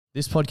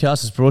This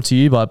podcast is brought to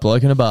you by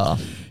Bloke in a Bar.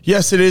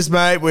 Yes, it is,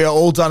 mate. We are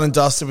all done and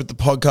dusted with the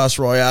podcast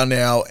Royale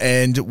now,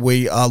 and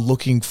we are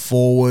looking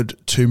forward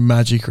to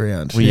Magic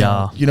Round. We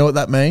are. You know what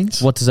that means?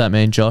 What does that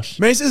mean, Josh?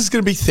 It means there's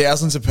going to be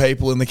thousands of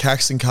people in the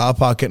Caxton car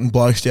park getting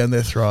blokes down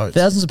their throats.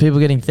 Thousands of people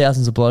getting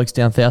thousands of blokes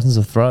down thousands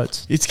of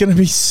throats. It's going to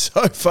be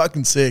so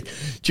fucking sick.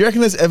 Do you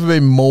reckon there's ever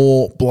been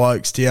more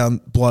blokes down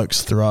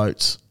blokes'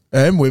 throats?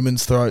 And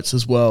women's throats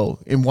as well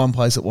in one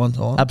place at one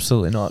time?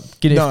 Absolutely not.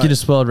 If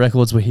Guinness World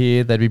Records were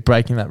here, they'd be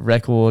breaking that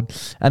record.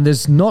 And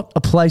there's not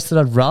a place that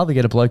I'd rather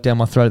get a bloke down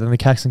my throat than the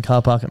Caxton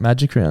car park at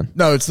Magic Round.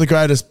 No, it's the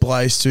greatest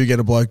place to get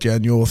a bloke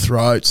down your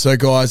throat. So,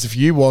 guys, if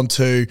you want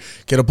to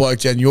get a bloke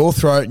down your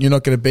throat and you're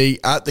not going to be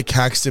at the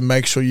Caxton,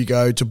 make sure you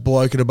go to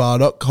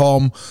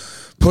blokeinabar.com,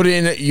 put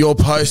in your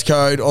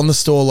postcode on the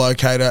store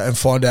locator and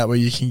find out where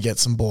you can get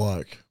some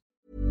bloke.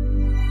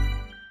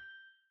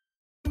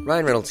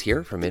 Ryan Reynolds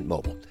here from Mint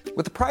Mobile.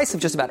 With the price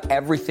of just about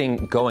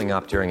everything going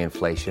up during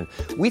inflation,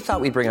 we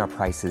thought we'd bring our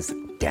prices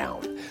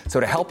down. So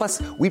to help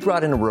us, we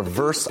brought in a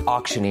reverse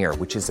auctioneer,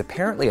 which is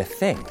apparently a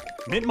thing.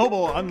 Mint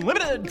Mobile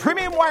Unlimited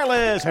Premium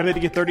Wireless. How to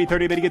get 30,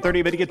 30, bit to get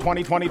 30, bit to get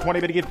 20, 20, 20,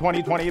 bit to get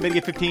 20, 20, bit to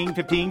get 15,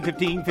 15,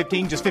 15,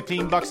 15, just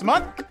 $15 a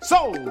month?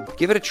 Sold!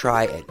 Give it a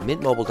try at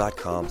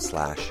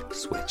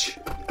mintmobile.com/switch.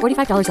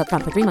 $45 up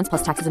front for 3 months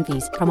plus taxes and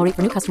fees. Promo rate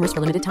for new customers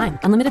for limited time.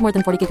 Unlimited more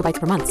than 40 gigabytes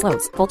per month.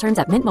 Slows full terms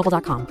at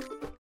mintmobile.com.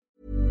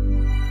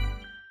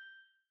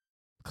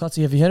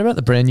 Clutzy, have you heard about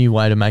the brand new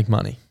way to make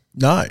money?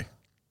 No.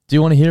 Do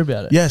you want to hear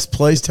about it? Yes,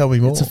 please tell me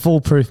more. It's a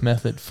foolproof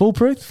method.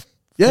 Foolproof?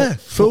 Yeah,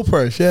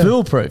 foolproof, yeah.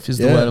 Foolproof is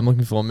the word I'm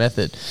looking for,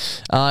 method.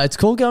 It's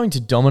called going to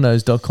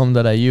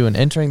dominoes.com.au and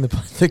entering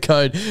the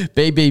code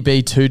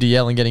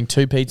BBB2DL and getting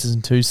 2 pizzas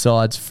and 2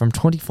 sides from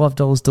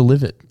 $25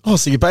 delivered. Oh,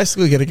 so you're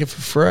basically getting it for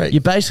free.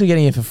 You're basically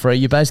getting it for free.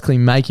 You're basically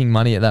making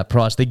money at that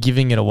price. They're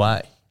giving it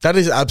away. That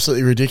is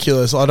absolutely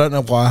ridiculous. I don't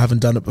know why I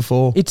haven't done it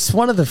before. It's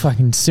one of the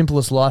fucking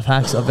simplest life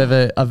hacks I've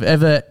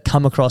ever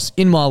come across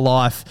in my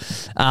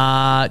life.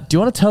 Do you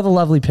want to tell the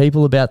lovely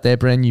people about their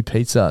brand new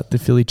pizza, the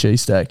Philly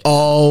cheesesteak?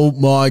 Oh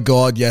my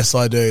God, yes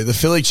I do. The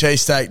Philly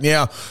cheesesteak.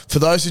 Now, for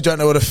those who don't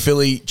know what a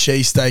Philly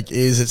cheesesteak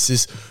is, it's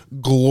this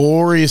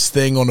glorious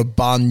thing on a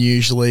bun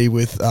usually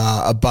with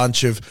a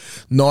bunch of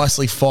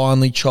nicely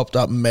finely chopped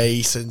up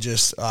meat and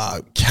just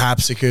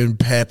capsicum,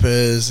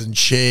 peppers and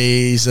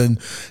cheese. And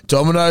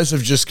Domino's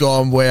have just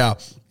gone, wow,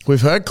 we've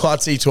heard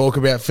Clutzy talk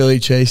about Philly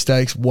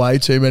cheesesteaks way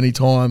too many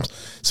times,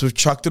 so we've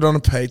chucked it on a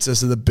pizza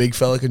so the big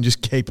fella can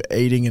just keep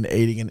eating and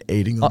eating and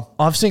eating them.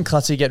 I've seen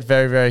Clutzy get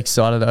very, very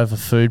excited over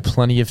food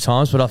plenty of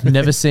times, but I've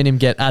never seen him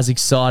get as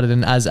excited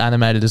and as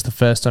animated as the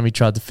first time he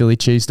tried the Philly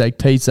cheesesteak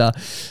pizza.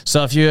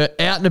 So if you're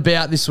out and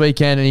about this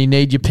weekend and you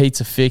need your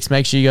pizza fix,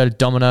 make sure you go to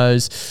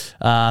Domino's,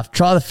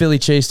 try the Philly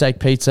cheesesteak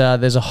pizza.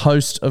 There's a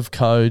host of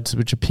codes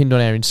which are pinned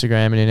on our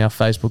Instagram and in our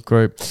Facebook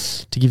group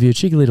to give you a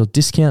cheeky little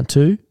discount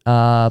too.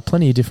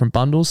 Plenty of different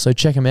bundles, so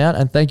check them out.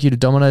 And thank you to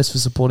Domino's for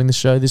supporting the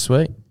show this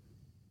week.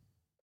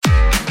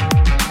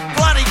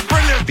 Bloody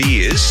brilliant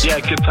beers. Yeah,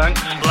 good thanks.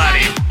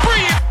 Bloody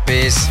brilliant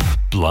Beers.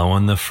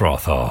 blowing the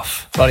froth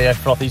off. Bloody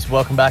Frothies,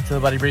 welcome back to the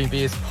Bloody Brilliant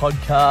Beers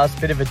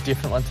podcast. Bit of a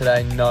different one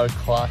today, no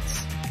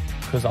Klutz,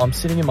 because I'm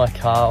sitting in my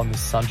car on the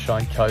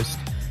Sunshine Coast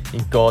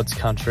in God's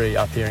country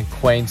up here in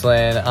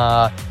Queensland.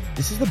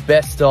 This is the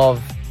best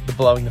of the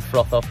Blowing the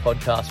Froth Off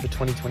podcast for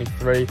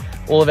 2023.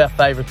 All of our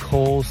favourite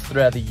calls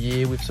throughout the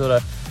year, we've sort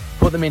of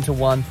put them into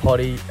one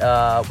potty,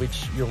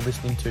 which you're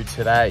listening to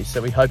today. So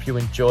we hope you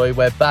enjoy.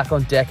 We're back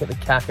on deck at the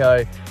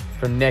Caco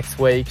from next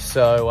week.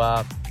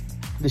 So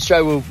the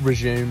show will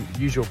resume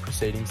usual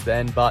proceedings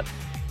then. But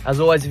as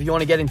always, if you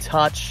want to get in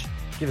touch,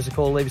 give us a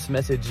call, leave us a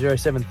message,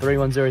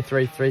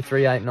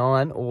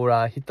 0731033389,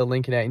 or hit the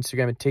link in our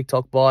Instagram and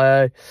TikTok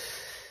bio.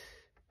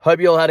 Hope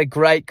you all had a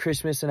great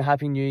Christmas and a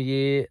happy new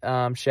year.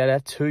 Shout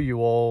out to you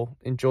all.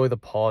 Enjoy the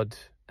pod,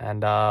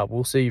 and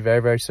we'll see you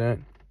very, very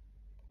soon.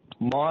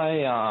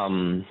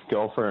 My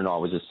girlfriend and I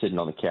were just sitting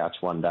on the couch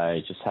one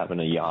day, just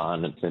having a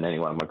yarn, and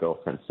anyway, my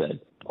girlfriend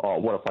said, "Oh,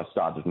 what if I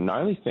started an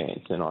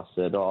OnlyFans?" And I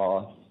said,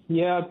 "Oh,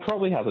 yeah, I'd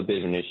probably have a bit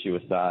of an issue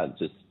with that.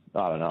 Just,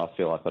 I don't know, I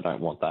feel like I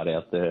don't want that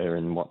out there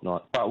and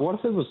whatnot. But what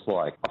if it was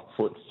like a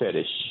foot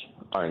fetish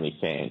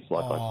OnlyFans?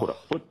 Like I put a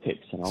foot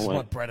pics and I It's went,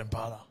 my bread and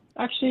butter.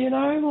 actually,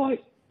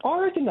 like, I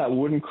reckon that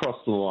wouldn't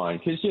cross the line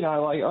because,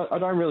 like, I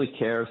don't really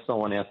care if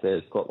someone out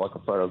there's got, like, a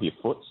photo of your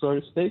foot, so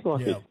to speak.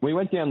 Like, we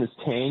went down this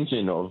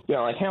tangent of,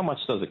 like, how much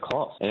does it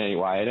cost? And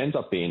anyway, it ends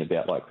up being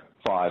about, like,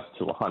 $5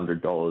 to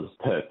 $100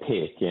 per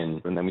pick,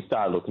 and then we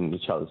started looking at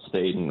each other's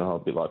feet, and I'll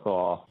be like,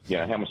 "Oh,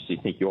 how much do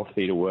you think your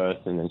feet are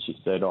worth?" And then she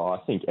said, "Oh, I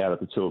think out of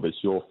the two of us,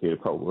 your feet are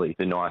probably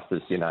the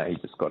nicest. You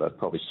just got to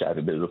probably shave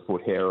a bit of the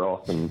foot hair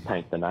off and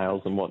paint the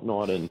nails and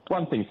whatnot." And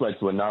one thing's led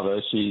to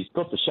another. She's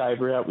got the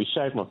shaver out. We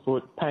shaved my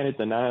foot, painted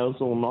the nails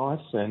all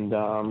nice, and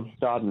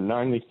started an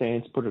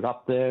OnlyFans, put it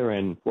up there,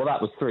 and well,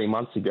 that was 3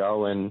 months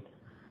ago, and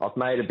I've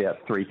made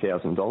about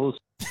 $3,000.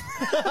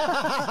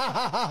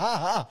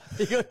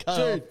 You got cut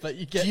off, but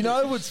you get. Do you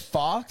know what's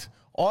fucked?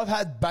 I've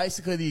had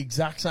basically the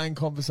exact same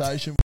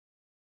conversation.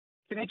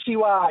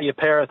 Konnichiwa, you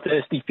pair of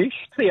thirsty fish.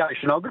 The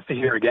oceanographer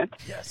here again.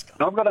 Yes.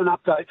 And I've got an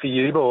update for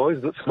you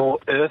boys that's more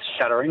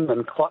earth-shattering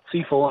than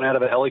Klutzy falling out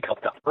of a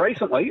helicopter.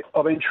 Recently,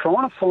 I've been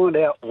trying to find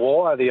out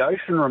why the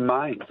ocean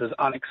remains as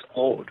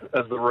unexplored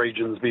as the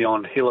regions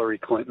beyond Hillary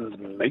Clinton's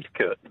meat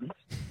curtains.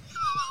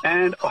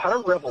 And I had a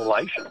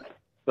revelation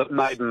that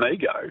made me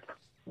go,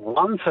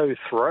 1, 2,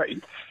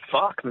 3,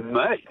 fuck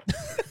me.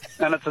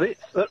 And it's this,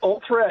 that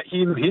all throughout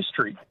human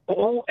history,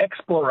 all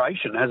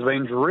exploration has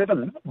been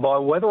driven by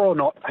whether or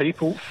not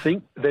people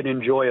think they'd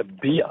enjoy a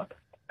beer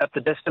at the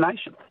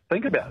destination.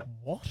 Think about it.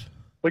 What?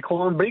 We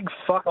climb big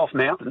fuck-off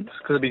mountains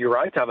because it'd be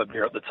great to have a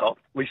beer at the top.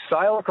 We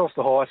sail across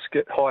the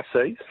high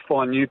seas,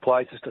 find new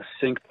places to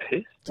sink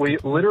piss. We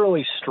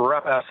literally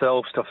strap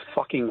ourselves to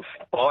fucking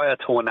fire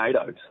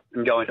tornadoes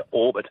and go into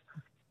orbit.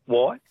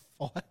 Why?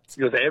 What?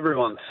 Because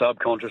everyone's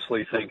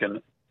subconsciously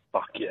thinking,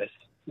 fuck yes,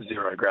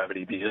 zero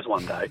gravity beers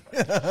one day.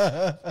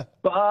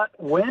 But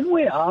when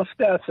we asked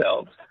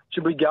ourselves,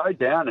 should we go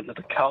down into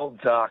the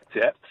cold, dark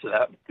depths of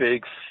that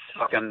big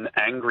fucking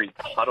angry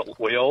puddle,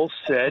 we all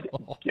said,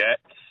 get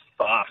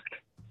fucked.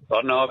 I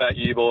don't know about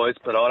you boys,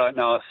 but I don't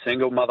know a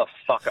single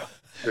motherfucker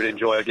who'd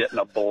enjoy getting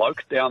a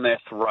bloke down their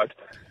throat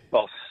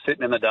while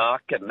sitting in the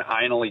dark getting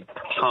anally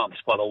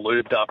pumped by the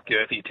lubed up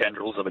girthy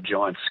tendrils of a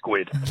giant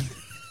squid.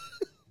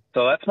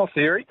 So that's my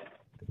theory.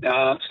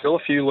 Still a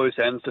few loose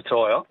ends to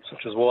tie up,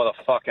 such as why the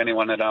fuck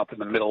anyone ended up in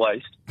the Middle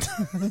East.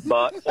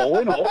 But all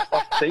in all,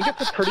 I think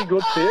it's a pretty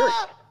good theory.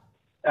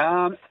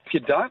 If you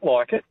don't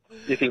like it,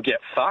 you can get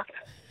fucked.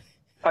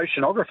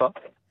 Oceanographer,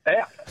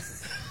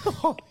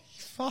 out.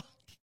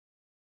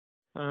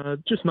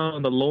 Just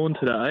mowing the lawn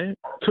today,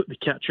 took the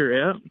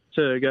catcher out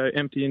to go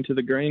empty into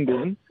the green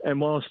bin, and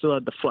while I still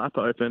had the flap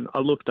open, I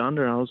looked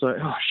under and I was like,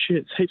 oh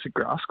shit, there's heaps of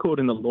grass caught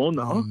in the lawn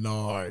though. Oh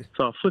no.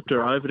 So I flipped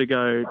her over to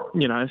go,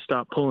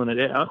 start pulling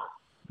it out,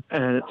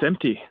 and it's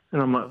empty. And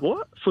I'm like,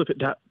 what? Flip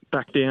it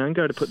back down,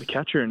 go to put the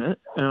catcher in it,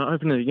 and I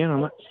open it again.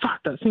 I'm like,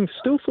 fuck, that thing's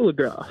still full of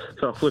grass.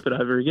 So I flip it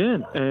over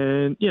again,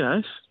 and,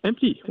 it's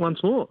empty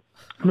once more.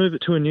 Move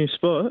it to a new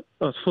spot.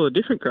 Oh, it's full of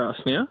different grass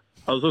now.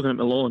 I was looking at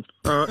my lawn.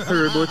 All right,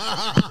 hooroo, boys.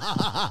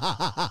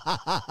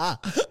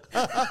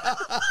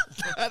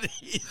 That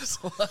is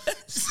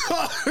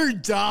so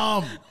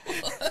dumb.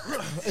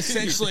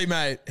 Essentially,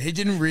 mate, he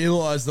didn't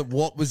realise that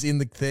what was in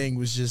the thing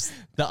was just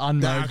The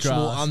unmowed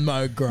actual grass.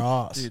 unmowed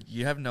grass. Dude,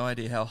 you have no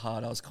idea how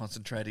hard I was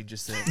concentrating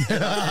just then.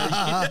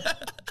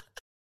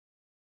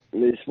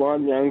 This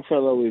one young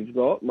fella we've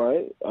got,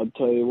 mate, I'll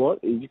tell you what,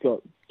 he's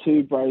got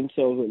 2 brain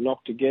cells that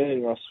knock together,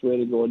 and I swear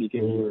to God, you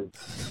can hear him.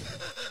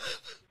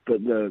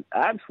 But the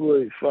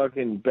absolute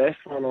fucking best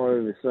one I've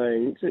ever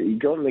seen, so he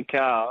got in the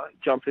car,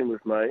 jumped in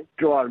with me,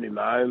 driving him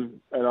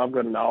home, and I've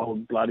got an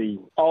old bloody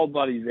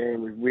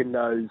van with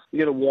windows. You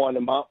got to wind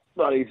them up,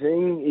 bloody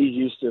thing. He's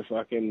used to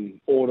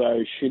fucking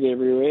auto shit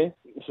everywhere.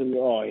 So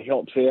he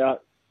helps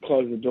out,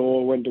 closed the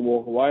door, went to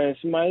walk away. I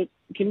said, mate,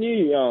 can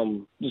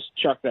you just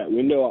chuck that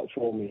window up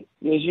for me?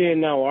 He goes, yeah,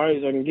 no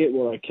worries, I can get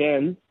what I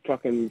can.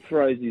 Fucking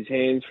throws his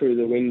hand through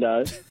the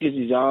window, gets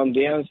his arm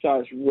down,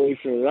 starts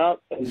reefing it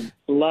up, and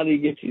bloody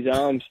gets his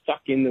arm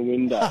stuck in the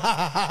window.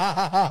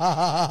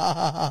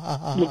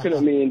 Looking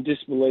at me in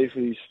disbelief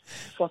with his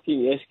fucking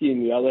esky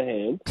in the other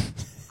hand,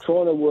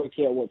 trying to work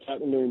out what's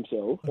happened to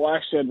himself. I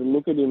actually had to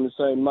look at him and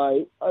say,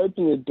 mate,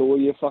 open the door,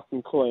 you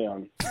fucking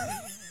clown.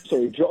 So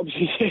he drops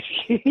his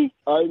esky,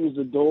 opens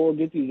the door,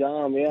 gets his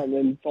arm out, and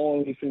then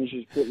finally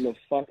finishes putting the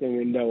fucking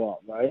window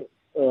up, mate.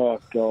 Oh,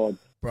 God.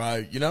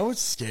 Bro, you know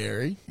what's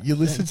scary? You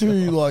listen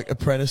to,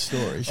 Apprentice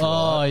stories,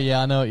 Oh, right?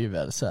 yeah, I know what you're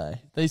about to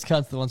say. These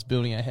cunts are the ones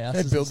building our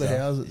houses. They build the and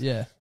stuff. houses.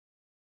 Yeah.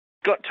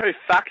 Got 2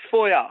 facts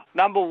for you.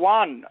 Number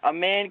 1, a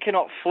man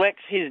cannot flex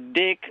his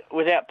dick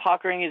without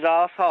puckering his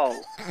asshole.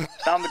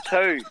 Number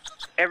 2,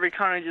 every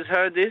cunt who just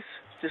heard this,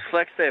 just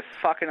flex their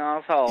fucking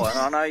asshole. And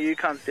I know you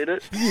cunts did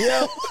it.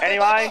 Yeah.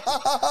 Anyway,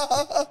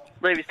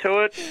 leave us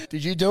to it.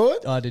 Did you do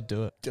it? I did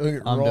do it. Doing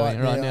it I'm right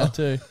doing it right now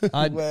too.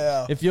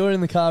 Wow. If you're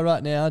in the car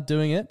right now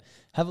doing it,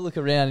 have a look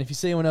around. If you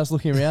see anyone else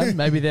looking around,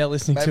 maybe they're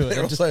listening Maybe to it. they're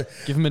And just also-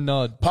 give them a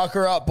nod.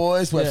 Pucker up,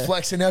 boys. We're Yeah.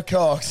 flexing our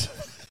cocks.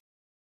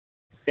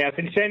 Now,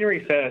 since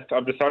January 1st,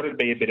 I've decided to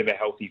be a bit of a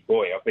healthy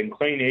boy. I've been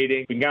clean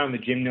eating, been going to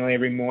the gym nearly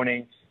every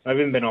morning. I've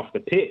even been off the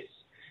piss.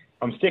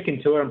 I'm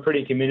sticking to it. I'm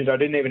pretty committed. I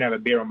didn't even have a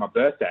beer on my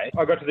birthday.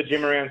 I got to the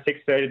gym around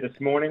 6:30 this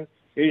morning.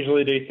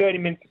 Usually do 30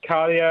 minutes of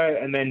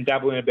cardio and then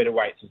dabble in a bit of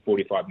weights for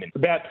 45 minutes.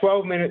 About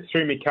 12 minutes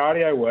through my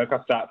cardio work,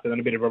 I start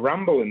feeling a bit of a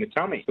rumble in the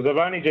tummy. Because I've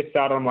only just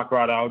started, I'm like,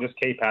 right, I'll just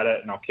keep at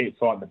it and I'll keep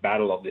fighting the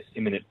battle of this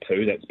imminent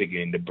poo that's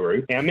beginning to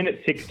brew. Now,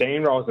 minute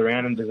 16 rolls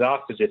around and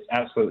disaster just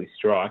absolutely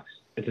strikes.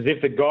 It's as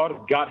if the god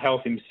of gut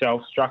health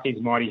himself struck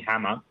his mighty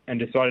hammer and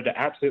decided to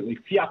absolutely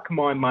fuck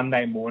my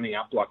Monday morning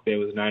up like there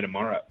was no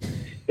tomorrow.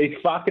 These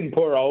fucking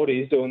poor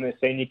oldies doing their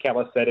senior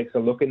calisthenics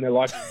are looking, they're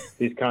like,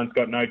 this cunt's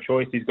got no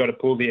choice, he's got to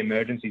pull the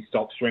emergency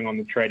stop string on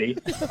the treadie.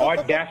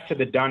 I dashed to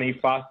the dunny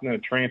faster than a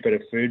tramp at a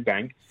food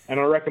bank, and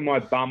I reckon my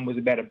bum was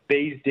about a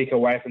bee's dick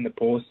away from the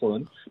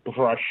porcelain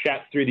before I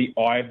shat through the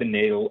eye of the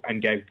needle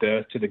and gave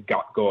birth to the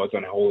gut god's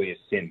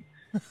unholiest sin.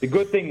 The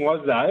good thing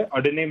was, though,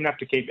 I didn't even have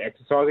to keep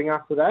exercising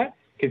after that,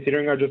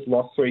 considering I just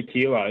lost 3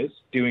 kilos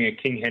doing a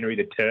King Henry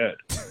III.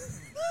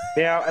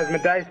 Now, as my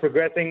day's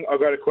progressing, I've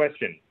got a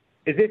question.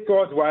 Is this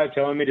God's way of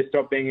telling me to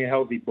stop being a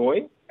healthy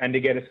boy and to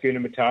get a schooner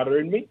matata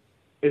in me?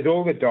 Is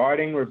all the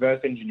dieting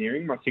reverse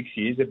engineering my 6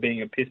 years of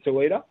being a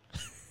pistol eater?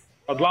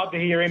 I'd love to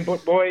hear your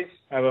input, boys.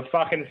 Have a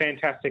fucking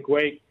fantastic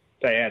week.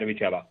 Stay out of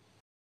each other.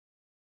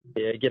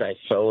 Yeah, g'day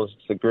fellas,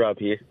 it's the Grub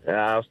here.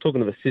 I was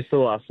talking to the sister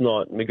last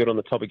night and we got on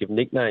the topic of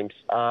nicknames.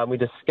 We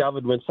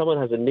discovered when someone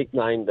has a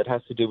nickname that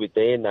has to do with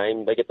their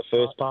name, they get the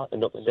first part and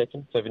not the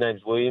second. So if your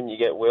name's William, you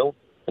get Will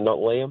and not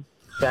Liam.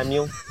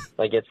 Samuel,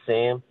 they get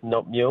Sam,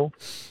 not Mule.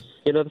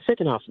 You know, the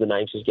second half of the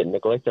name's just getting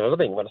neglected. I don't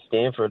think I'm going to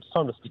stand for it. It's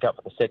time to stick up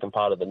for the second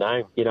part of the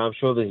name. You know, I'm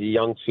sure there's a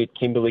young, fit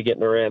Kimberly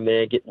getting around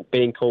there,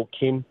 being called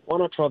Kim. Why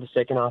not try the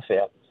second half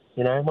out?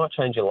 You know, it might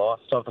change your life.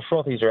 So if the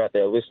Frothies are out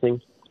there listening,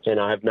 and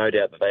I have no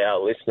doubt that they are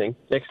listening,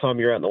 next time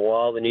you're out in the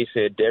wild and you see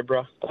a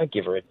Deborah, don't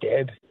give her a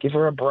Deb. Give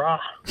her a bra.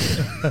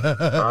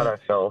 Righto,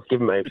 fellas. Give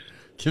them heaps.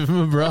 Give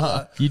him a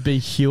bra. You'd be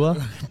Hewer.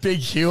 Big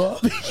Hewer.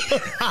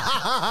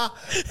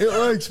 It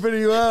works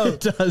pretty well.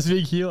 It does,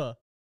 Big Hewer.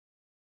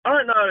 I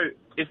don't know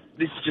if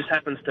this just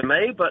happens to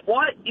me, but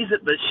why is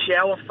it that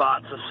shower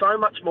farts are so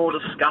much more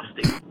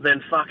disgusting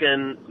than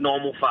fucking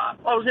normal farts?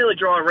 I was nearly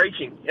dry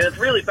reaching, and it's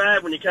really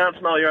bad when you can't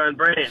smell your own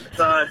brand.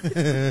 So, I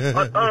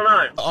don't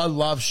know. I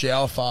love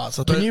shower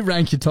farts. Can you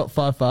rank your top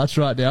 5 farts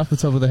right now off the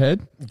top of the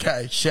head?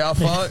 Okay, shower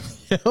fart,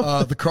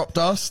 the crop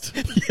dust.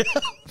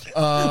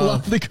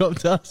 Love the crop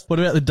dust. What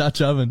about the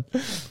Dutch oven?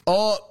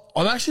 Oh,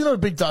 I'm actually not a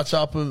big Dutch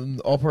oven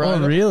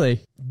operator. Oh,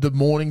 really? The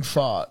morning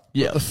fart.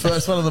 Yeah. The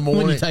first one in the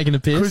morning. When you're taking a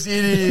piss? Because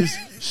it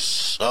is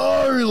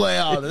so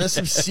loud. And there's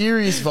some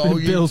serious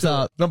volume. Built to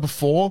up. It. Number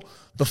 4,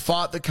 the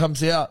fart that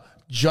comes out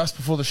just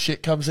before the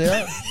shit comes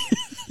out.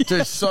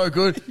 Dude, it's so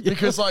good.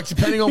 Because, like,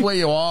 depending on where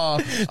you are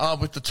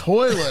with the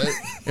toilet,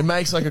 it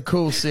makes, like, a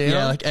cool sound.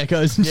 Yeah, like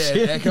echoes and shit.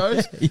 Yeah,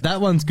 echoes. That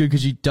one's good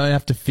because you don't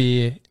have to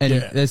fear.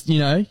 And there's, you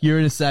know, you're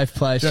in a safe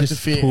place. Don't have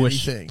Just to fear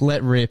push. anything.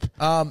 Let rip.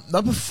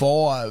 Number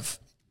 5,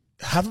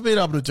 haven't been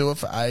able to do it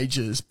for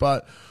ages,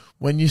 but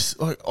when you,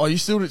 like, I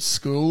used to do it at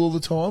school all the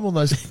time on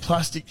those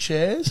plastic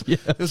chairs. Yeah.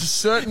 There's a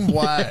certain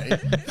way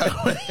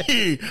when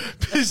you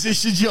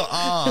positioned your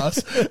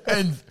ass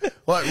and,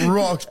 like,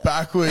 rocked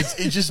backwards,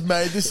 it just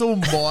made this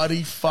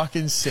almighty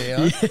fucking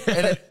sound,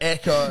 and it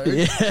echoed,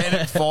 and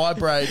it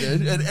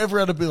vibrated, and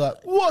everyone would be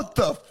like, what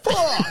the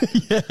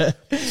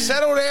fuck?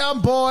 Settle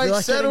down, boy, You're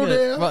like settle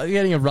down. Like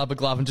getting a rubber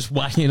glove and just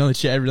whacking it on the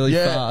chair really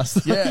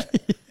fast. Yeah.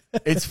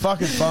 It's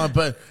fucking fun,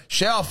 but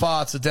shower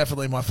farts are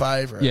definitely my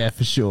favourite. Yeah,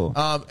 for sure.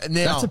 Now,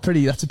 that's a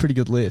pretty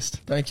good list.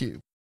 Thank you.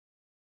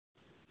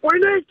 We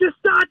need to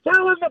start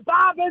telling the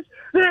barbers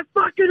their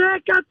fucking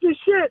haircuts are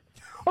shit.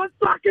 I'm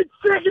fucking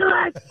sick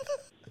of it.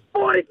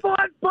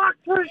 $45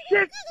 for a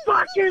shit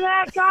fucking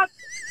haircut.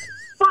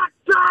 Fuck's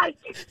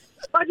sake.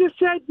 I just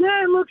said,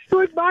 yeah, it looks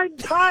good, mate,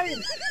 and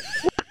pain.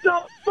 What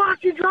the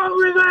fuck is wrong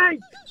with me?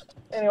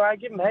 Anyway,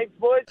 give them heaps,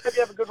 boys. Hope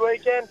you have a good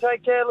weekend.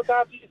 Take care, look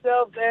after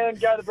yourselves, and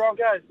go the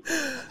Broncos.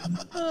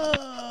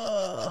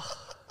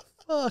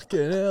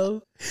 Fucking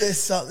hell. There's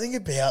something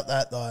about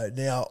that, though.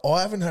 Now, I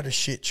haven't had a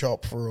shit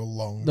chop for a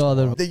long No,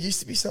 time. There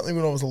used to be something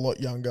when I was a lot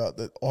younger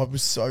that I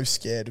was so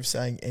scared of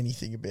saying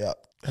anything about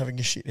having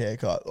a shit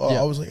haircut.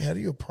 I was like, how do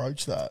you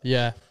approach that?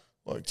 Yeah.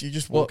 Like, do you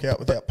just walk out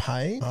without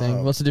paying?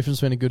 What's the difference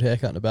between a good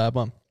haircut and a bad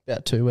one?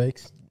 About 2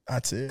 weeks.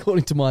 That's it.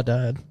 According to my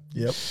dad.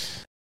 Yep.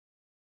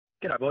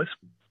 G'day, boys.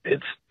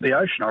 It's the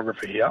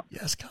oceanographer here.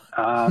 Yes,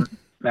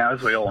 now,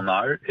 as we all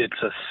know, it's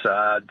a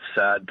sad,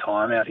 sad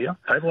time out here.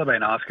 People have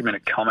been asking me to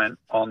comment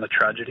on the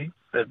tragedy.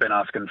 They've been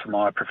asking for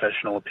my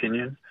professional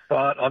opinion.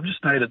 But I've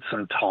just needed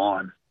some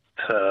time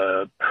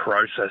to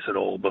process it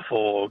all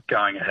before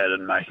going ahead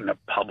and making a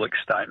public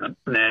statement.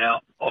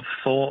 Now, I've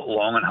thought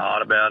long and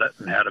hard about it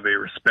and how to be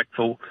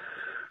respectful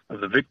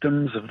of the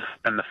victims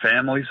and the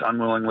families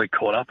unwillingly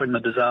caught up in the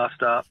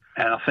disaster.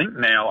 And I think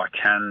now I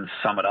can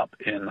sum it up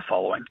in the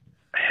following.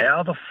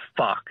 How the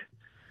fuck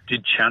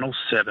did Channel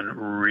 7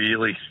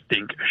 really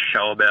think a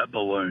show about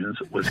balloons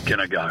was going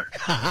to go?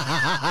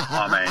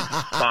 I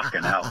mean,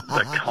 fucking hell.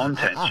 The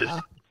content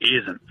just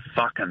isn't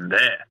fucking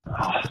there.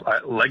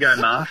 Lego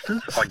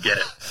Masters, I get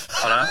it.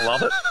 I don't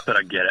love it, but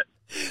I get it.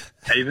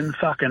 Even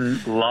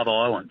fucking Love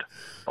Island.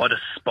 I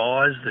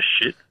despise the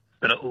shit,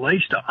 but at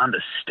least I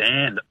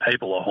understand that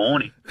people are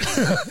horny.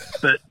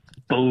 But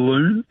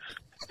balloons?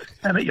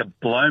 How about you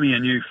blow me a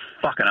new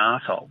fucking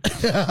arsehole?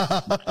 This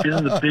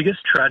is the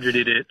biggest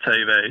tragedy to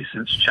TV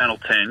since Channel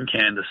 10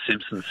 canned the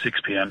Simpsons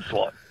 6 p.m.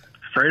 slot.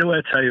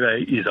 Free-to-air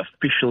TV is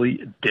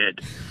officially dead.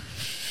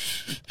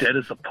 Dead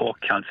as the poor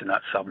cunts in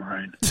that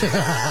submarine.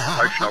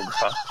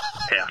 Oceanographer,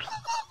 out.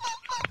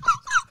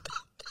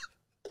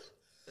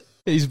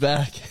 He's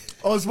back.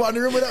 I was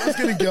wondering where that was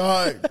going to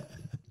go.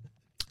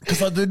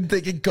 because I didn't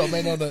think he'd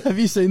comment on it. Have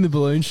you seen the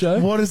balloon show?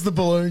 What is the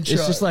balloon show?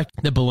 It's just like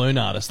the balloon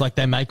artists. Like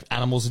they make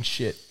animals and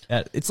shit.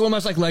 It's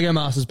almost like Lego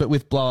Masters, but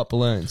with blow up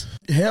balloons.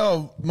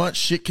 How much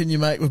shit can you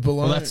make with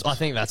balloons? Well, I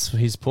think that's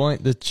his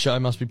point. The show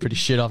must be pretty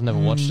shit. I've never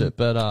watched it,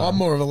 but I'm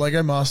more of a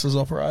Lego Masters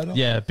operator.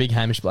 yeah, big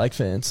Hamish Blake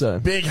fan. So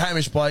Big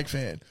Hamish Blake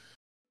fan.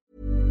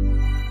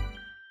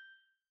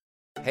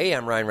 Hey,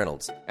 I'm Ryan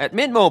Reynolds. At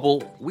Mint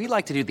Mobile, we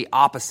like to do the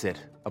opposite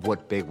of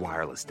what Big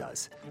Wireless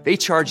does. They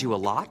charge you a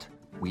lot,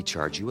 we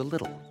charge you a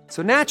little.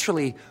 So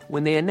naturally,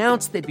 when they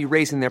announced they'd be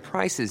raising their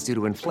prices due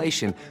to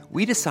inflation,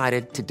 we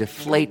decided to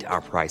deflate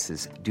our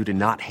prices due to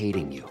not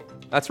hating you.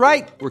 That's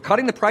right. We're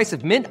cutting the price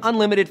of Mint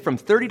Unlimited from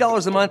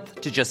 $30 a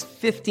month to just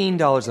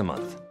 $15 a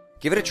month.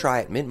 Give it a try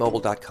at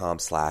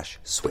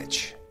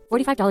mintmobile.com/switch.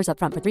 $45 up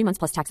front for 3 months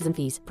plus taxes and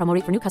fees. Promo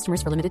rate for new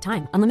customers for limited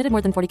time. Unlimited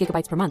more than 40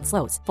 gigabytes per month.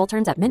 Slows full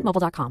terms at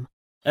mintmobile.com.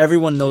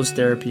 Everyone knows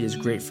therapy is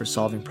great for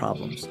solving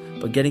problems,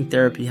 but getting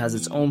therapy has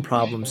its own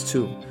problems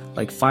too,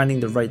 like finding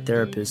the right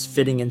therapist,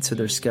 fitting into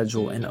their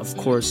schedule, and of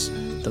course,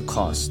 the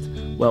cost.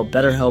 Well,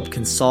 BetterHelp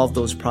can solve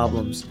those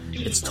problems.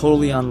 It's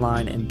totally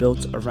online and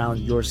built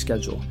around your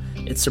schedule.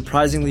 It's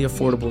surprisingly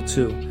affordable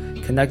too.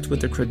 Connect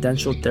with a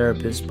credentialed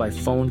therapist by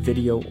phone,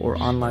 video, or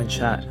online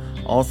chat,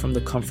 all from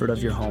the comfort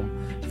of your home.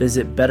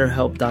 Visit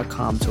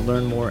BetterHelp.com to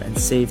learn more and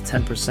save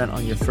 10%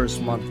 on your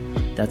first month.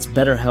 That's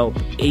BetterHelp,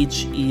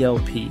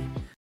 H-E-L-P.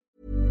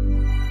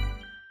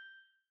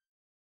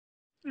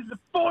 This is a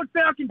Ford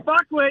Falcon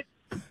fuckwit,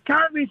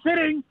 currently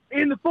sitting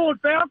in the Ford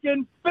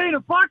Falcon, being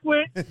a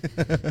fuckwit.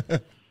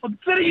 I'm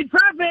sitting in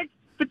traffic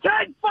for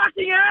 10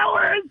 fucking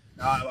hours.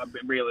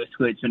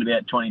 Realistically, it's been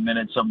about 20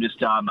 minutes. I'm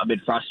just a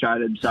bit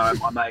frustrated, so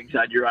I may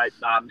exaggerate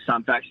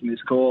some facts in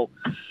this call.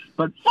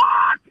 But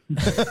fuck!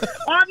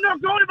 I've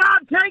not gone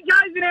about 10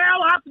 k's an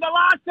hour after the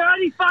last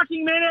 30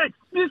 fucking minutes.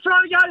 I'm just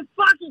trying to go to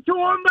fucking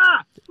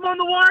Toowoomba. I'm on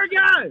the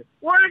Warrego.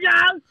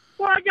 Warrego,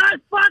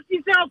 fuck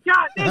yourself,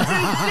 cut. This is shit.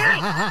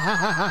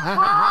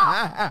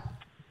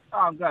 Oh,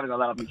 I'm glad I got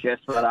that off my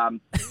chest, but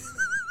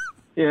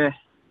yeah,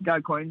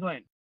 go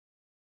Queensland.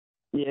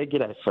 Yeah,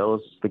 g'day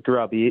fellas. The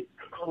grub here.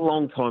 A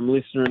long-time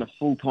listener and a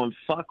full-time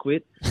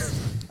fuckwit.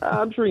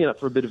 I'm just ringing up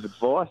for a bit of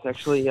advice,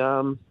 actually.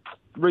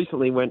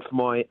 Recently went for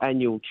my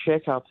annual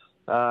checkup,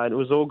 and it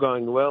was all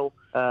going well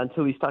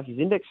until he stuck his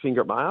index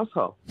finger up my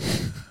asshole.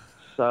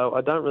 So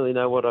I don't really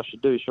know what I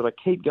should do. Should I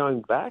keep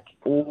going back,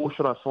 or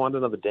should I find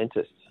another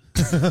dentist?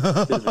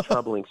 Bit of a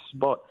troubling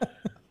spot.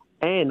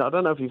 And I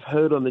don't know if you've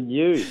heard on the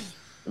news,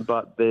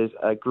 but there's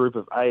a group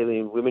of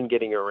alien women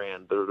getting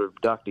around that are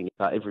abducting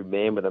every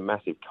man with a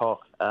massive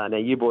cock. Now,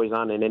 you boys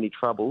aren't in any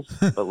troubles,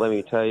 but let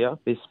me tell you,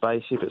 this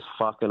spaceship is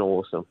fucking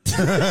awesome.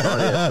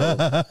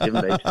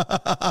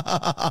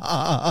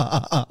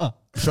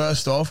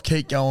 First off,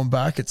 keep going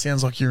back. It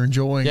sounds like you're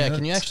enjoying it. yeah,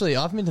 can you actually?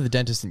 I haven't been to the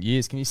dentist in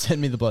years. Can you send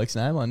me the bloke's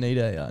name? I need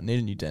a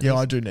new dentist. Yeah,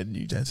 I do need a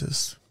new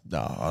dentist. No,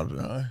 I don't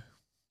know.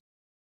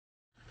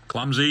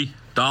 Clumsy,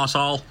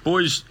 darsehole.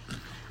 Boys,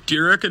 do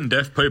you reckon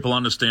deaf people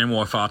understand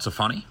why farts are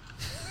funny?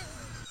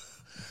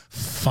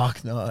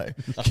 Fuck no.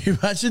 Can you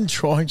imagine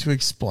trying to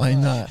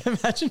explain that?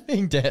 Imagine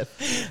being deaf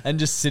and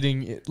just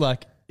sitting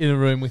like in a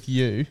room with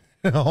you,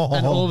 and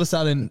all of a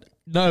sudden,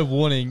 no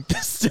warning, the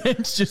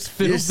stench just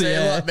fills You the see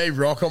air. like me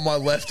rock on my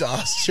left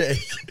ass cheek.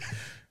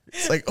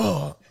 It's like,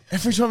 oh,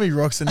 every time he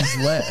rocks on his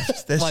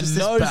left, there's My just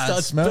nose this bad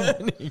starts smell.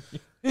 burning.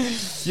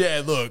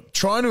 Yeah, look,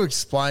 trying to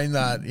explain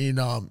that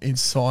in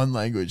sign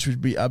language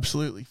would be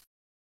absolutely.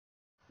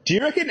 Do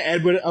you reckon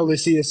Edward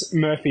Aloysius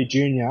Murphy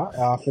Jr.,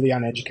 for the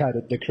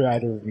uneducated, the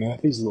creator of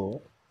Murphy's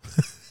Law,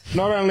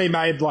 not only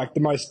made like the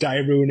most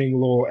day-ruining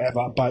law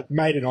ever, but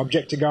made an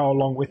object to go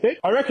along with it?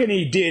 I reckon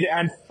he did,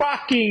 and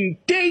fucking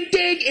ding,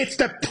 it's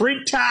the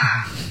printer!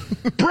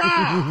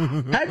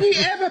 Bruh! Have you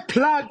ever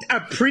plugged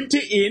a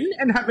printer in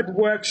and have it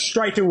work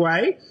straight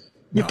away?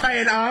 You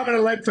pay an arm and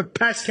a leg for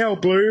Pascal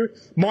Blue,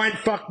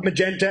 Mindfuck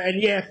Magenta,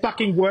 and yeah,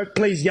 fucking work,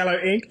 please, yellow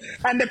ink.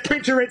 And the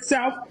printer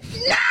itself,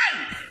 no,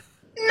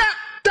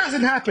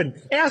 doesn't happen.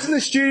 Ours in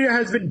the studio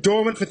has been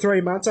dormant for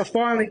 3 months. I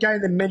finally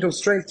gained the mental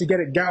strength to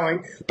get it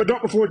going, but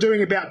not before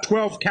doing about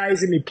 12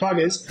 Ks in me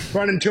pluggers,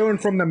 running to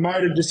and from the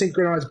modem to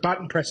synchronise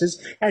button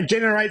presses and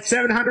generate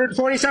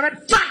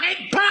 747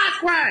 fucking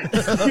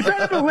passwords! You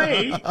better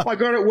believe I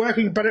got it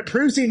working, but it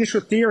proves the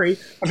initial theory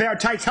of how it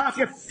takes half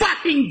your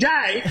fucking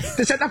day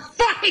to set the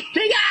fucking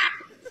thing up!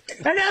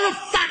 And how the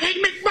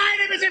fucking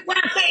McMahon is it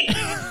working?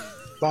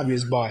 Love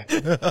yous, bye.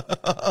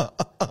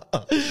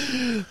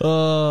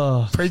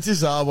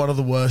 Printers are one of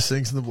the worst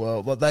things in the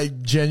world. Like, they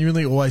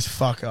genuinely always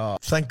fuck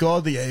up. Thank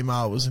God the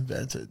email was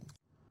invented.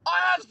 I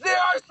have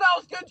zero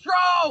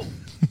self-control!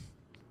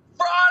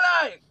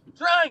 Friday,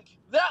 drank.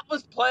 That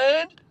was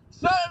planned.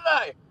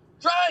 Saturday,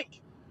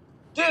 drank.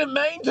 Didn't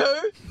mean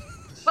to.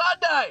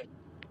 Sunday,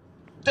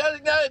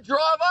 designated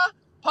driver,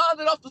 palmed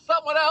it off to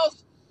someone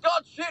else,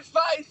 got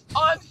shit-faced.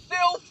 I'm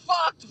still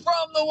fucked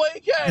from the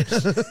weekend.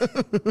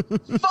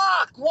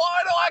 Fuck,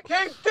 why do I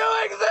keep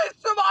doing this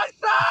to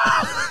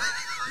myself?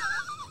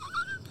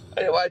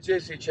 Anyway,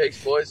 juicy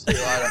cheeks, boys. See you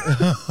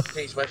later.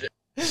 Peace, mate.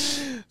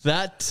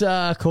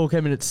 That call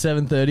came in at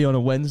 7:30 on a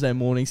Wednesday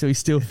morning, so he's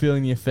still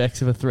feeling the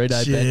effects of a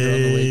 3-day bender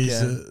on the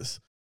weekend.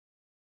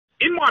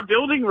 In my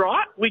building,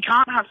 right, we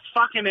can't have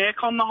fucking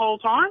aircon the whole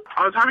time.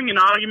 I was having an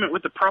argument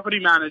with the property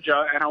manager,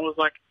 and I was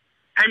like,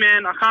 hey,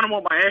 man, I kind of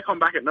want my aircon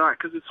back at night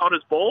because it's hot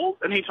as balls,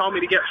 and he told me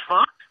to get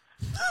fucked.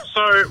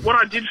 So what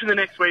I did for the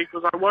next week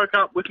was I woke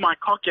up with my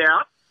cock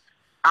out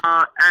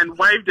and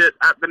waved it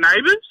at the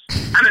neighbours.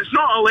 And it's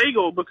not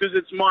illegal because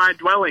it's my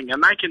dwelling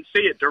and they can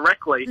see it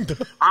directly. And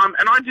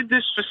I did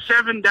this for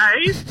 7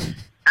 days,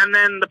 and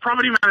then the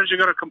property manager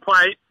got a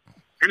complaint,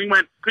 and he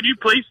went, could you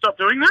please stop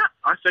doing that?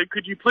 I said,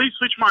 could you please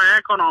switch my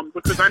aircon on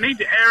because I need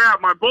to air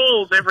out my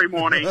balls every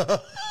morning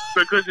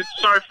because it's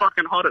so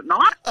fucking hot at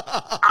night.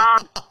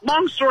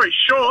 Long story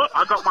short,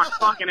 I got my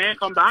fucking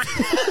aircon back.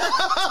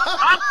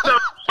 Up the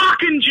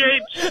fucking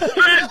Jeeps.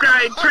 3rd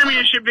grade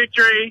premiership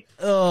victory.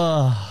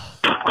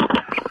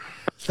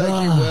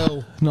 Thank you,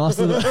 Will. Nice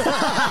little,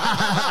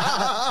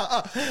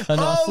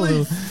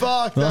 Holy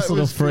fuck, nice that little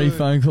was free good.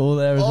 phone call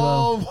there as well.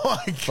 Oh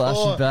my god! Flash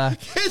it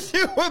back. Can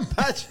you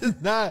imagine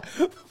that?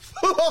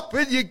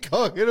 Flopping your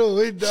cock in a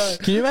window.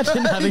 Can you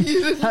imagine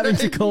having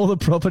to call the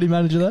property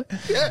manager though?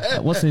 Yeah.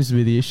 What seems to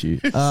be the issue?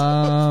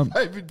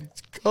 Waving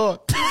his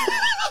cock.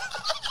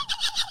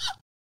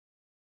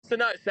 So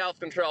no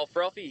self-control,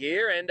 Frothy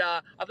here, and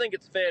I think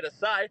it's fair to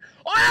say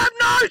I have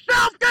no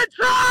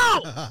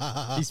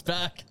self-control! He's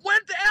back.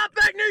 Went to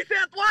Outback, New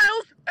South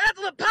Wales, out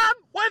to the pub,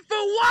 went for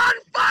one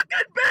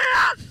fucking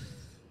beer!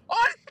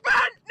 I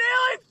spent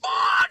nearly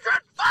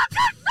 400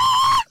 fucking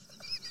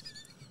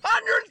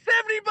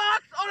 $170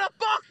 on a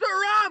box of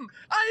rum!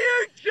 Are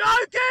you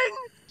joking?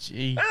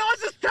 Jeez. And I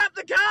just tapped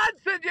the card and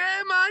said,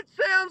 yeah, mate,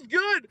 sounds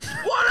good.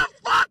 What a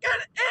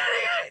fucking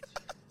idiot!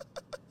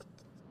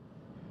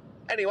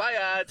 Anyway,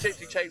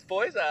 cheesy cheeks,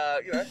 boys.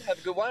 Have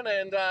a good one,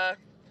 and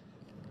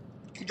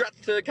congrats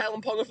to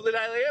Caitlin Ponga for the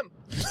Daily M.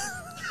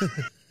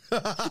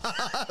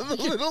 The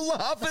little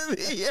laugh at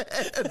the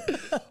end.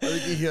 I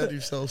think he heard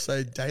himself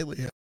say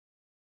daily.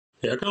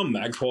 How come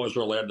magpies are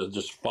allowed to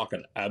just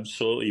fucking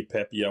absolutely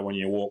pepper you when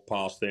you walk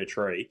past their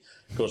tree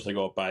because they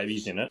got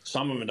babies in it?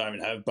 Some of them don't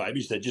even have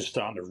babies, they're just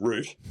starting to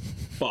root.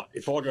 But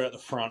if I go out the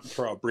front and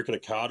throw a brick at a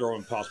car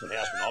driving past my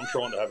house when I'm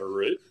trying to have a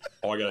root,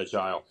 I go to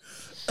jail.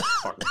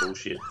 Fucking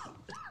bullshit.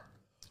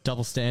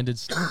 Double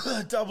standards.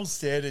 Double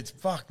standards.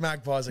 Fuck,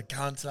 magpies are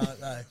cunts, aren't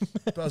they?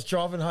 But I was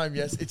driving home,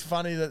 yes. It's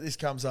funny that this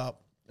comes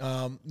up.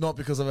 Not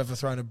because I've ever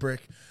thrown a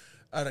brick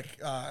at a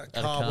car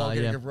while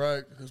getting a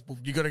root, because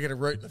you got to get a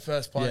root in the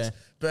first place. Yeah.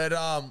 But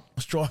I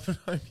was driving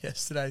home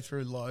yesterday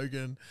through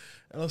Logan,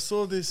 and I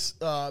saw this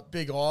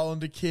big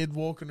Islander kid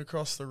walking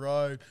across the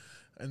road,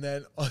 and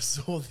then I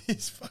saw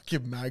this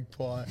fucking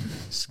magpie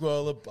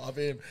swirl above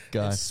him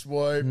and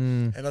swoop.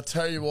 And I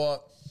tell you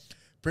what,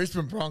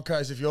 Brisbane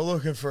Broncos, if you're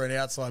looking for an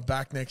outside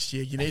back next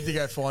year, you need to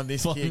go find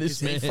this kid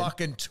because he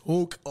fucking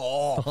took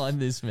off. Find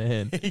this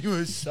man. He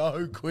was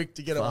so quick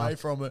to get away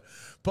from it.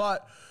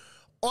 But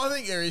I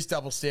think there is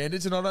double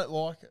standards, and I don't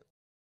like it.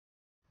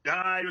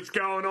 Hey, what's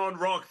going on,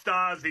 rock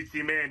stars? It's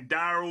your man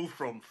Daryl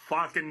from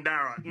fucking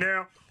Darra.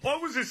 Now, I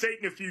was just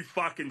eating a few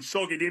fucking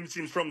soggy dim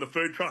sims from the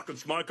food truck and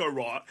Smoko,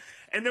 right?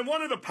 And then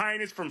one of the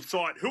painters from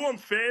site, who I'm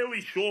fairly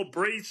sure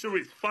breathes through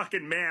his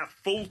fucking mouth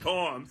full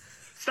time,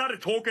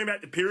 started talking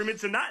about the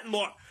pyramids and that, and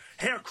like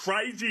how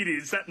crazy it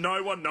is that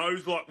no one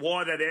knows like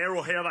why they're there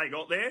or how they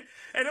got there.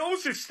 And I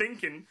was just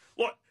thinking,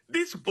 like,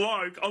 this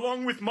bloke,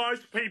 along with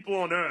most people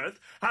on Earth,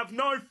 have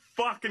no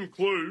fucking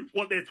clue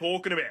what they're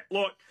talking about.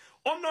 Like,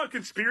 I'm no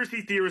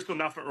conspiracy theorist or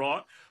nothing,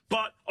 right?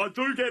 But I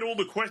do get all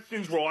the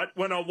questions right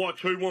when I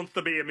watch Who Wants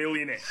to Be a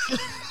Millionaire.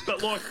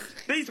 But, like,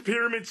 these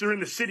pyramids are in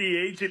the city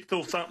of Egypt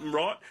or something,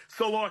 right?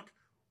 So, like,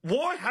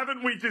 why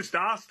haven't we just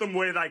asked them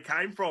where they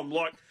came from?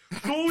 Like,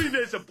 surely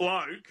there's a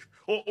bloke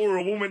or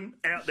a woman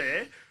out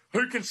there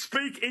who can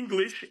speak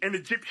English and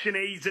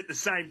Egyptianese at the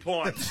same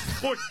time.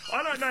 Look,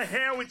 I don't know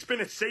how it's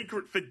been a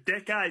secret for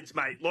decades,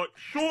 mate. Like,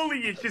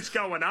 surely you just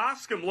go and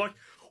ask them, like,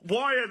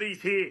 why are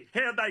these here?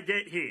 How'd they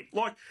get here?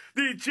 Like,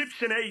 the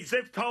Egyptianese,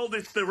 they've told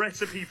us the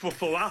recipe for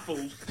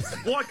falafels.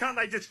 Why can't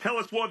they just tell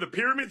us why the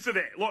pyramids are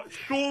there? Like,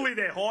 surely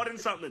they're hiding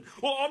something.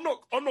 Well, I'm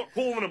not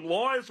calling them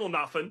liars or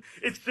nothing.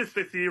 It's just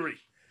a theory.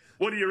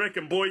 What do you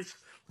reckon, boys?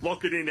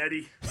 Lock it in,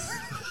 Eddie.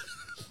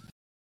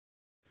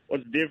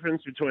 What's the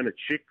difference between a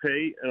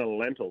chickpea and a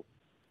lentil?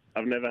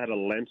 I've never had a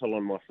lentil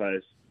on my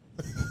face.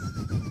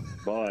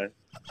 Bye.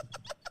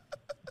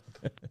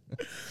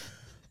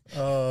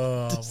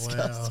 Oh,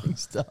 Disgusting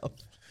stuff.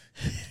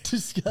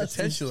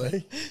 Disgusting.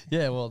 Potentially.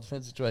 Yeah, well, it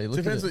depends which way you look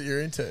Depends at it. what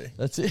you're into.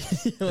 That's it.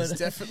 It's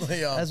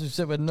definitely... As we've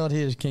said, we're not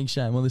here to king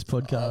shame on this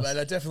podcast. Mate,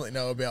 I definitely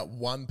know about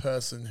one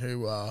person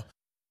who...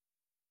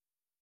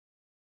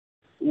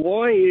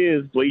 Why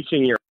is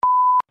bleaching your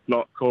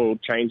not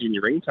called changing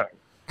your ringtone?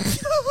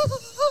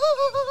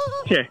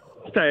 Yeah,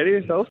 stay to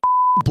yourself.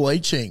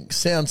 Bleaching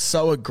sounds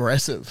so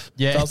aggressive,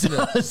 doesn't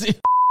it?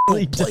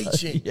 Really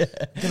bleaching. Yeah.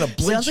 Gonna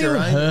bleach Sounds like your it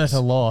would anus. hurt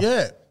a lot.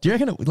 Yeah. Do you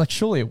reckon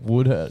surely it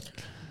would hurt?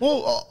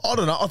 Well, I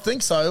don't know. I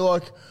think so.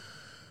 Like,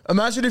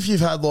 Imagine if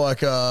you've had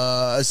like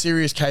a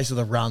serious case of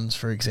the runs,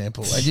 for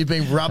example, and you've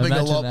been rubbing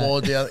a lot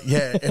more down.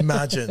 Yeah,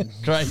 imagine.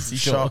 Crazy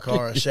Shock talk.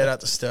 horror. Shout out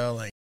to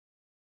Sterling.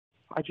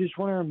 I just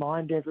want to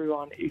remind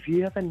everyone, if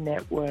you have a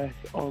net worth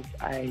of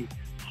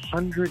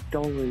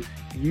 $100,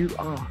 you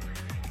are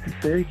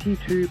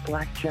 32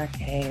 blackjack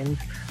hands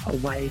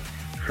away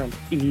from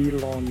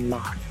Elon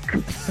Musk.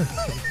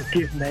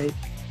 Give me,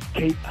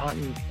 keep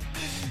punting.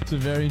 It's a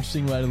very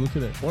interesting way to look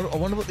at it. I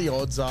wonder what the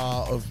odds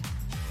are of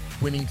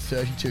winning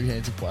 32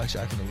 hands of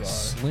blackjack in a row.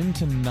 Slim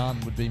to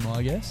none would be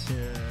my guess.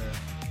 Yeah.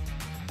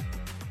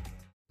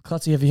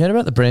 Clutzy, have you heard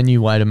about the brand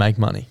new way to make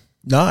money?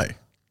 No.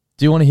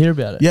 Do you want to hear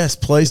about it? Yes,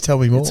 please tell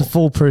me more. It's a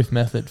foolproof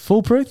method.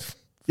 Foolproof?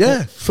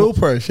 Yeah,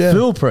 foolproof, yeah.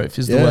 Foolproof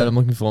is the word I'm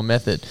looking for,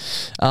 method.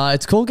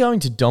 It's called going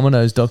to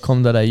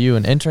dominoes.com.au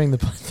and entering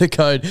the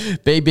code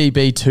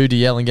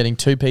BBB2DL and getting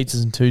 2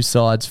 pizzas and 2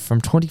 sides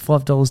from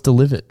 $25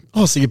 delivered.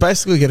 Oh, so you're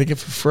basically getting it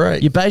for free.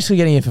 You're basically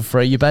getting it for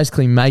free. You're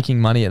basically making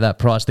money at that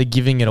price. They're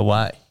giving it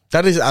away.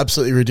 That is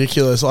absolutely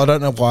ridiculous. I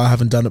don't know why I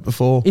haven't done it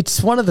before.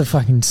 It's one of the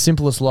fucking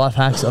simplest life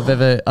hacks I've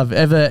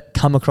ever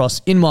come across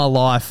in my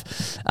life.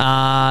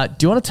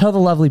 Do you want to tell the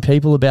lovely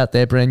people about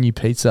their brand new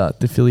pizza,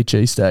 the Philly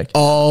cheesesteak?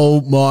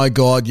 Oh my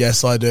God,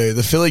 yes I do.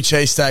 The Philly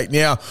cheesesteak.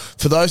 Now,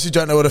 for those who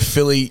don't know what a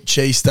Philly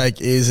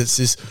cheesesteak is, it's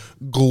this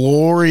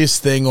glorious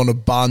thing on a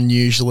bun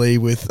usually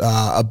with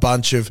a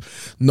bunch of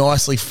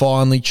nicely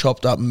finely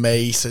chopped up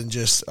meat and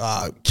just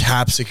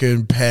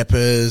capsicum,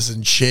 peppers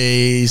and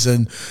cheese.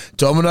 And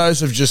Domino's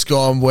have just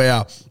gone,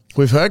 wow,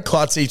 we've heard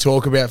Clutzy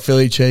talk about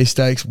Philly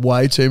cheesesteaks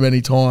way too many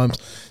times,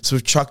 so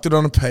we've chucked it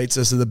on a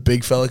pizza so the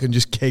big fella can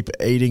just keep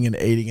eating and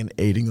eating and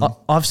eating them.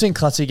 I've seen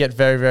Clutzy get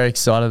very, very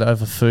excited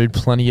over food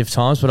plenty of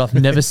times, but I've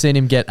never seen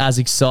him get as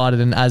excited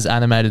and as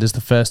animated as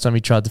the first time he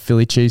tried the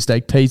Philly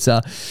cheesesteak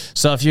pizza.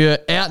 So if you're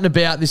out and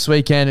about this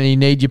weekend and you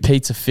need your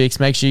pizza fix,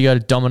 make sure you go to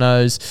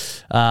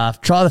Domino's.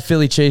 Try the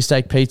Philly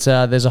cheesesteak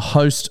pizza. There's a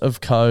host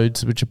of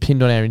codes which are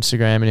pinned on our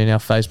Instagram and in our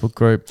Facebook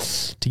group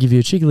to give you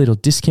a cheeky little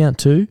discount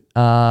too.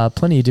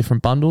 Plenty of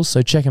different bundles,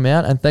 so check them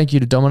out. And thank you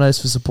to Domino's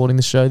for supporting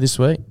the show this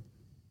week.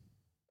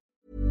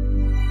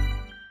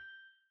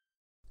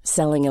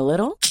 Selling a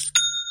little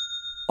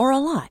or a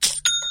lot?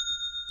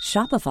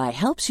 Shopify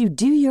helps you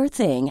do your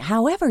thing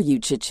however you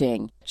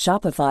cha-ching.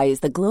 Shopify is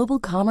the global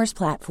commerce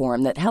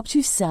platform that helps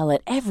you sell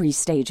at every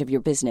stage of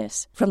your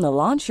business. From the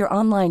launch your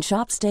online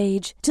shop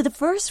stage to the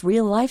first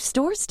real-life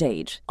store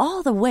stage,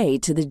 all the way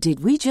to the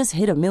did we just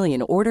hit a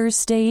million orders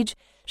stage.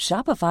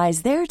 Shopify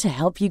is there to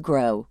help you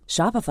grow.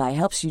 Shopify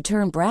helps you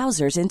turn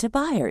browsers into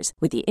buyers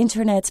with the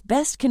internet's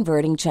best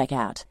converting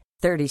checkout.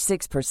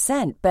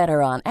 36%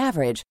 better on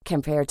average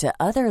compared to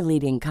other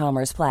leading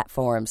commerce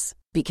platforms.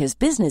 Because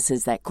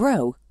businesses that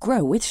grow,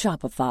 grow with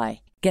Shopify.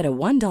 Get a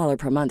 $1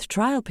 per month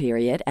trial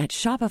period at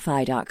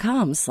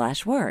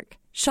shopify.com/work.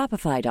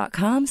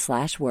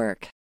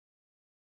 Shopify.com/work.